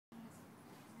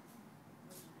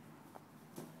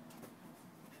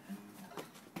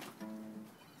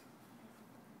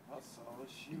a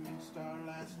shooting star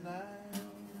last night,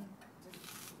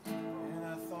 and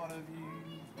I thought of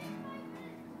you.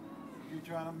 You're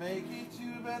trying to make it to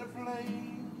a better place,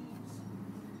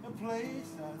 a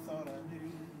place I thought I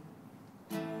knew.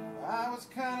 I was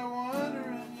kind of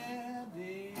wondering, yeah,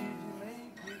 did you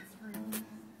make it through?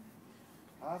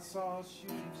 I saw a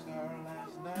shooting star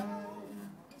last night,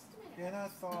 and I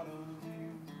thought of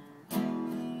you.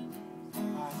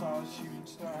 I saw a shooting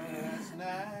star last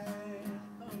night,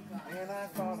 and I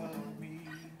thought of me.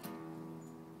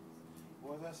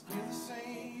 Was I still the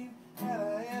same? Had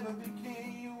I ever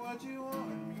became what you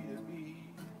wanted me to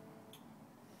be?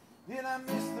 Did I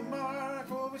miss the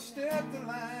mark, overstep the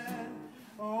line?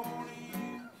 Only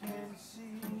you can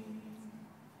see.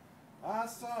 I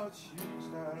saw a shooting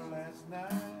star last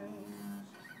night,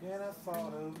 and I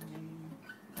thought of me.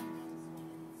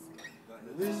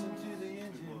 Listen to the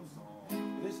engine,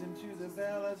 listen to the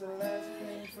bell as the last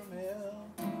train from hell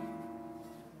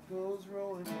goes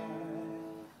rolling by.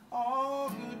 All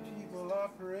good people are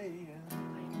praying.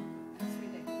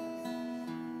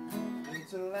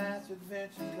 It's the last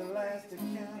adventure, the last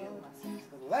account,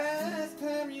 the last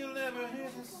time you'll ever hear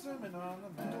the sermon on the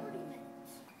mount.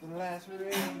 The last radio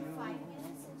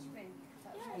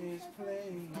is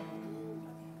playing.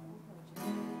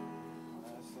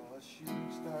 I saw a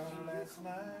shooting star last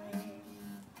night,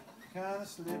 kinda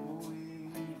slip away.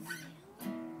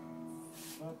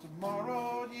 But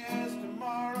tomorrow, yes,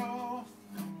 tomorrow,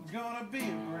 gonna be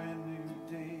a brand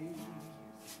new day.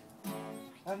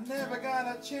 I never got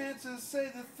a chance to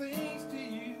say the things to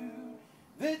you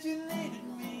that you needed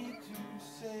me to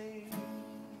say.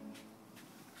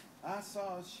 I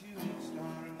saw a shooting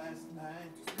star last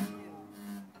night,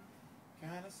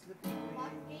 kinda slip away.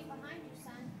 Lock the gate behind you,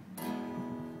 son.